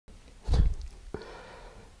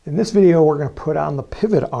In this video, we're going to put on the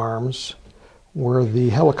pivot arms where the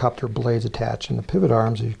helicopter blades attach. And the pivot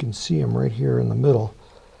arms, you can see them right here in the middle.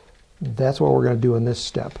 That's what we're going to do in this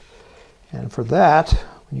step. And for that,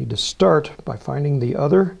 we need to start by finding the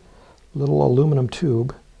other little aluminum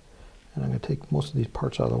tube. And I'm going to take most of these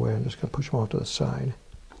parts out of the way. I'm just going to push them off to the side.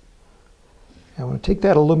 And I'm going to take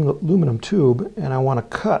that aluminum tube and I want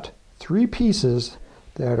to cut 3 pieces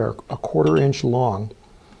that are 1/4 inch long.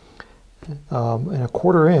 And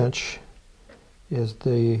 1/4 inch is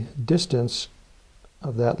the distance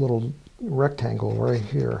of that little rectangle right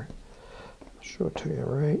here. I'll show it to you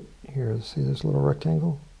right here. See this little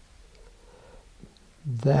rectangle?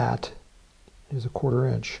 That is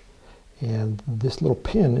 1/4 inch. And this little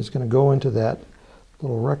pin is going to go into that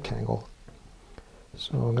little rectangle.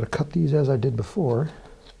 So I'm going to cut these as I did before.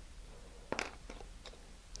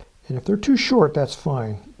 And if they're too short, that's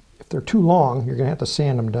fine. If they're too long, you're going to have to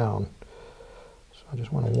sand them down. So I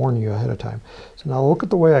just want to warn you ahead of time. So now look at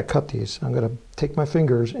the way I cut these. I'm going to take my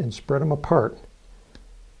fingers and spread them apart.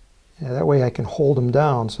 And that way I can hold them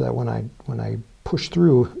down so that when I push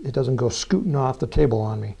through, it doesn't go scooting off the table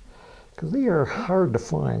on me. Because they are hard to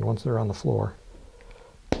find once they're on the floor.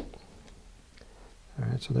 All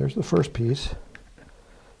right, so there's the first piece.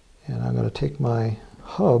 And I'm going to take my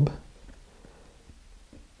hub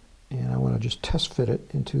and I want to just test fit it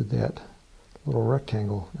into that little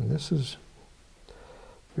rectangle. And this is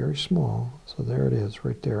very small, so there it is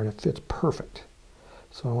right there, and it fits perfect.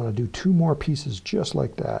 So I want to do 2 more pieces just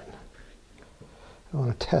like that. I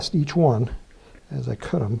want to test each one as I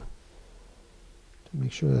cut them to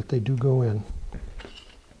make sure that they do go in.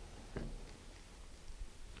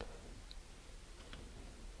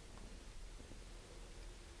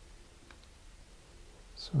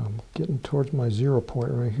 So I'm getting towards my 0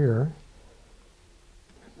 point right here,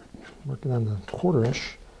 working on the 1/4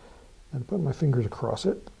 inch, and putting my fingers across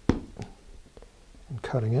it and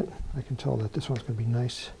cutting it. I can tell that this one's going to be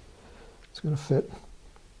nice. It's going to fit.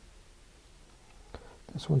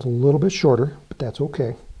 This one's a little bit shorter, but that's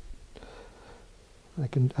okay. I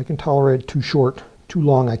can tolerate too short. Too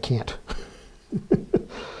long, I can't.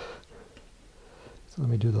 So let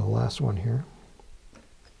me do the last one here.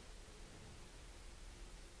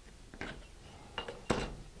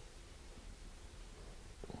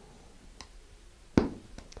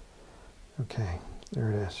 Okay,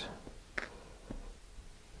 there it is.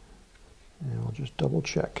 And we'll just double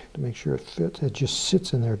check to make sure it fits. It just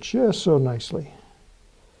sits in there just so nicely.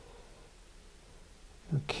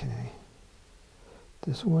 Okay.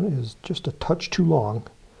 This one is just a touch too long.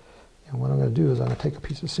 And what I'm going to do is I'm going to take a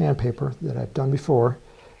piece of sandpaper that I've done before,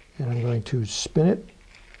 and I'm going to spin it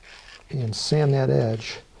and sand that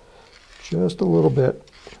edge just a little bit.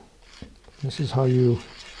 This is how you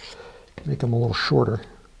make them a little shorter,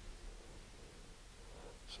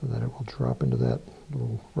 so that it will drop into that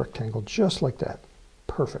little rectangle just like that.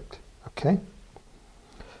 Perfect. Okay.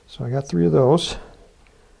 So I got 3 of those.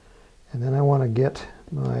 And then I want to get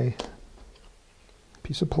my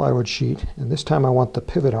piece of plywood sheet. And this time I want the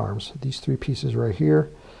pivot arms. These 3 pieces right here.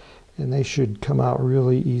 And they should come out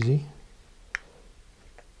really easy.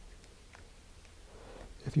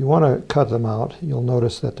 If you want to cut them out, you'll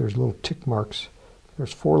notice that there's little tick marks.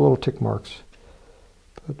 There's 4 little tick marks.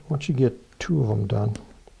 But once you get 2 of them done,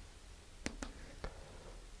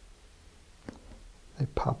 they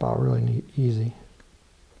pop out really neat, easy.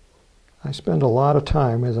 I spend a lot of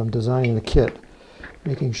time as I'm designing the kit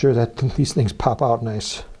making sure that these things pop out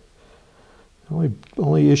nice. The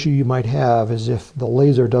only issue you might have is if the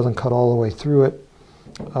laser doesn't cut all the way through it,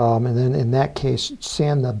 and then in that case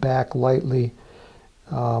sand the back lightly,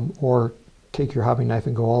 or take your hobby knife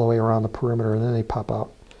and go all the way around the perimeter, and then they pop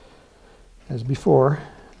out. As before,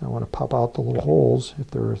 I want to pop out the little holes if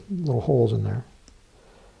there are little holes in there.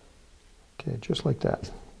 Okay, just like that.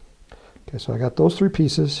 Okay, so I got those 3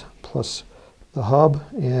 pieces plus the hub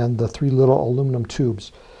and the 3 little aluminum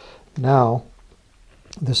tubes. Now,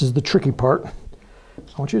 this is the tricky part.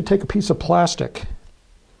 I want you to take a piece of plastic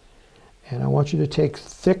and I want you to take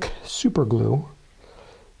thick super glue,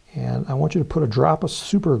 and I want you to put a drop of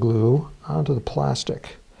super glue onto the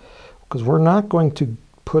plastic, because we're not going to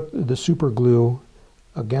put the super glue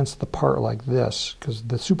against the part like this, because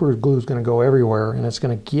the super glue is going to go everywhere and it's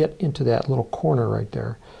going to get into that little corner right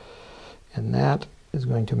there, and that is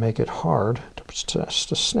going to make it hard to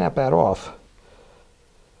snap that off.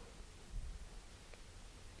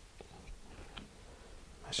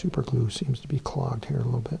 My super glue seems to be clogged here a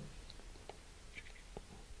little bit.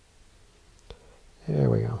 There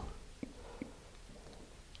we go.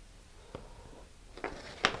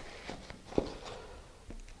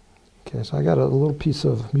 Okay, Okay, so I got a little piece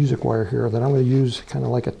of music wire here that I'm going to use kind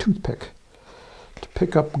of like a toothpick to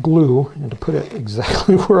pick up glue and to put it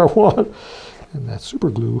exactly where I want. And that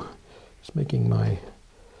super glue is making my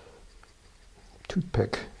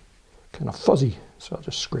toothpick kind of fuzzy, so I'll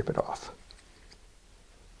just scrape it off.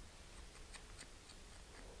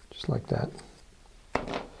 Just like that.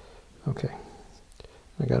 Okay,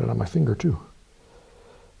 I got it on my finger too.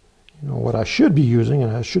 You know what I should be using,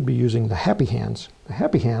 and I should be using the Happy Hands. The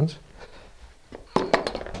Happy Hands,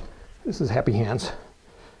 this is Happy Hands.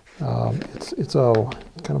 It's a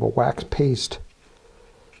kind of a wax paste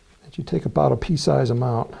that you take about a pea-size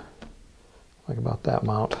amount, like about that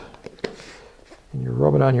amount, and you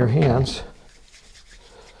rub it on your hands,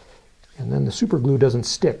 and then the super glue doesn't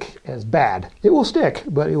stick as bad. It will stick,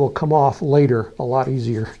 but it will come off later a lot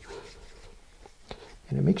easier.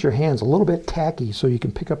 And it makes your hands a little bit tacky so you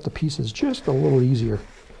can pick up the pieces just a little easier.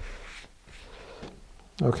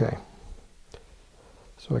 Okay,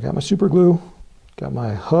 so I got my super glue, got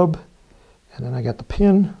my hub, and then I got the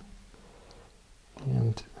pin,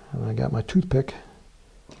 and I got my toothpick.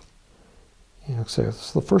 And so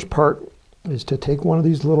the first part is to take one of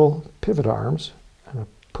these little pivot arms and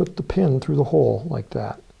put the pin through the hole like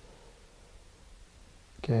that.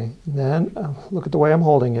 Okay, then look at the way I'm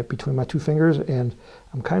holding it between my two fingers, and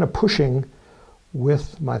I'm kind of pushing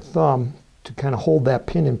with my thumb to kind of hold that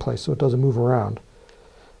pin in place so it doesn't move around.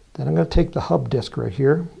 Then I'm going to take the hub disc right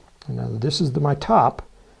here, and now this is my top,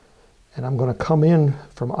 and I'm going to come in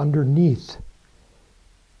from underneath.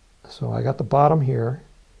 So I got the bottom here,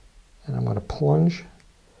 and I'm going to plunge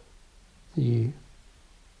the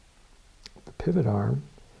pivot arm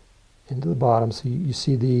into the bottom. So you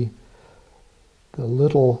see the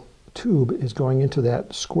little tube is going into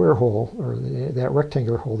that square hole, or that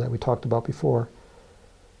rectangular hole that we talked about before.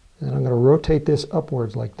 And I'm going to rotate this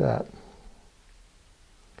upwards like that.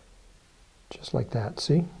 Just like that,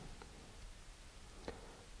 see?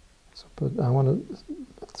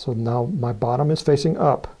 So now my bottom is facing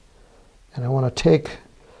up, and I want to take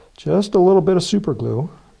just a little bit of super glue.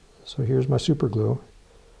 So here's my super glue.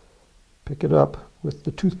 Pick it up with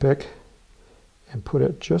the toothpick and put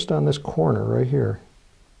it just on this corner right here.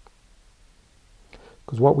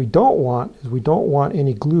 Because what we don't want is we don't want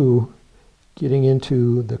any glue getting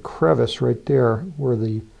into the crevice right there where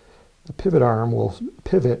the pivot arm will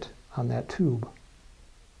pivot on that tube.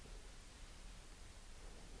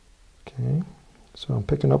 Okay, so I'm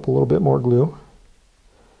picking up a little bit more glue,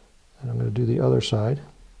 and I'm going to do the other side.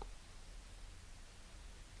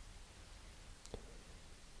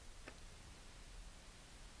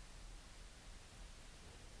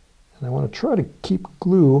 And I want to try to keep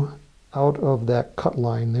glue out of that cut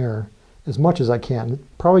line there as much as I can. It's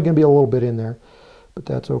probably going to be a little bit in there, but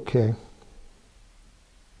that's okay.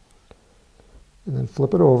 And then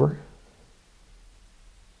flip it over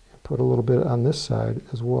and put a little bit on this side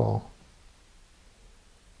as well.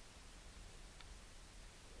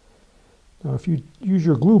 Now if you use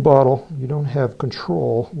your glue bottle, you don't have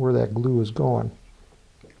control where that glue is going.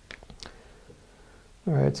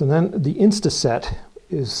 Alright, so then the Instaset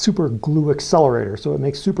is super glue accelerator, so it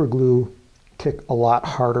makes super glue kick a lot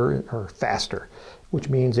harder or faster, which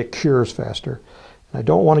means it cures faster. And I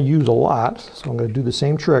don't want to use a lot, so I'm going to do the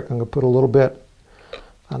same trick. I'm going to put a little bit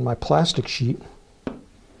on my plastic sheet, and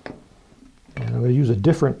I'm going to use a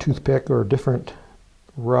different toothpick or a different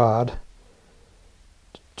rod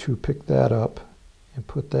to pick that up and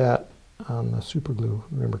put that on the super glue.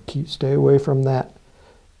 Remember, stay away from that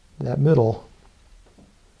middle,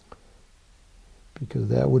 because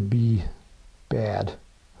that would be bad.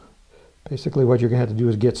 Basically what you're going to have to do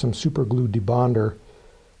is get some super glue debonder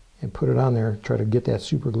and put it on there, try to get that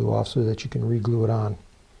super glue off so that you can re-glue it on.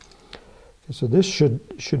 Okay, so this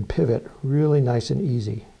should pivot really nice and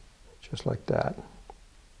easy, just like that.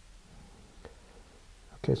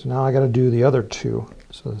 Okay, so now I got to do the other two,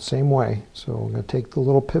 so the same way. So I'm going to take the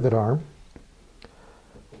little pivot arm,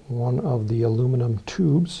 one of the aluminum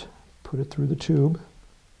tubes, put it through the tube,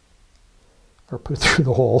 or put it through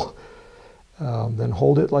the hole, then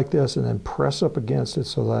hold it like this and then press up against it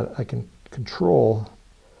so that I can control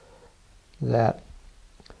that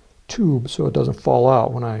tube so it doesn't fall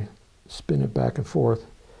out when I spin it back and forth.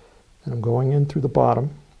 And I'm going in through the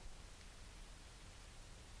bottom.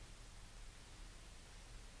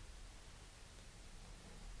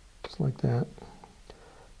 Just like that.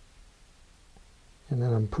 And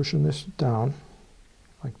then I'm pushing this down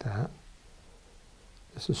like that.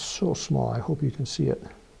 This is so small, I hope you can see it.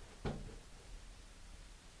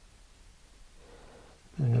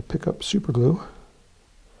 I'm going to pick up super glue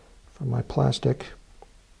from my plastic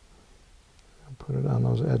and put it on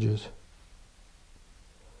those edges.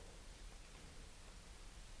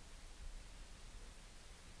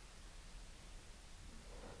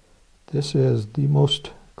 This is the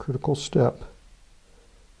most critical step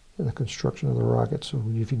in the construction of the rocket. So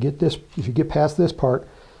if you get past this part,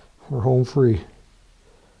 we're home free.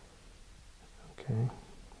 Okay.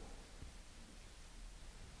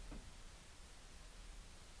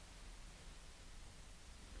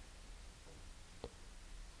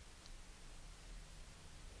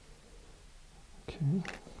 Okay.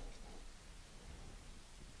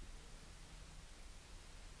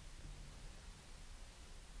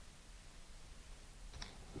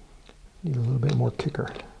 Need a little bit more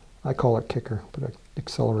kicker. I call it kicker, but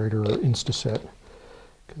accelerator or insta-set,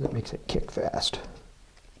 because it makes it kick fast.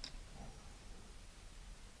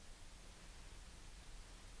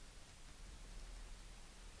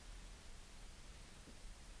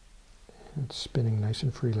 It's spinning nice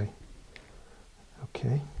and freely.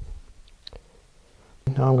 Okay.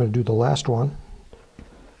 Now I'm going to do the last one.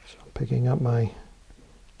 So I'm picking up my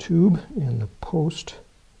tube and the post,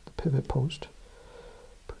 the pivot post,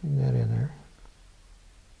 putting that in there.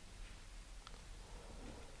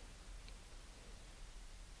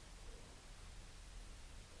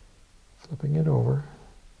 Flipping it over,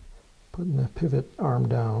 putting the pivot arm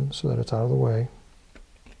down so that it's out of the way.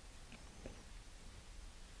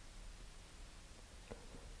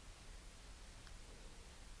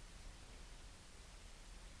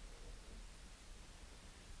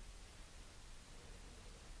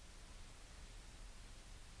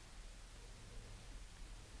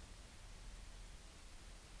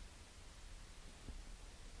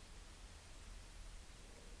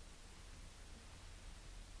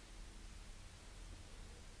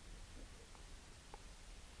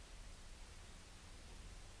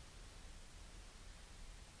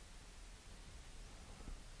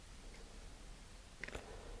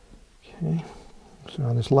 Okay, so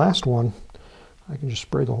on this last one, I can just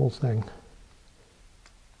spray the whole thing.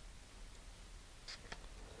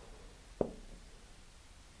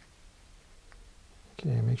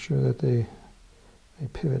 Okay, make sure that they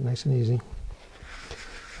pivot nice and easy.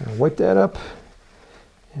 I'll wipe that up.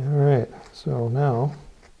 All right, so now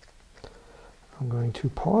I'm going to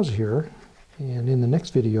pause here, and in the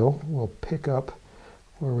next video, we'll pick up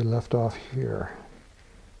where we left off here.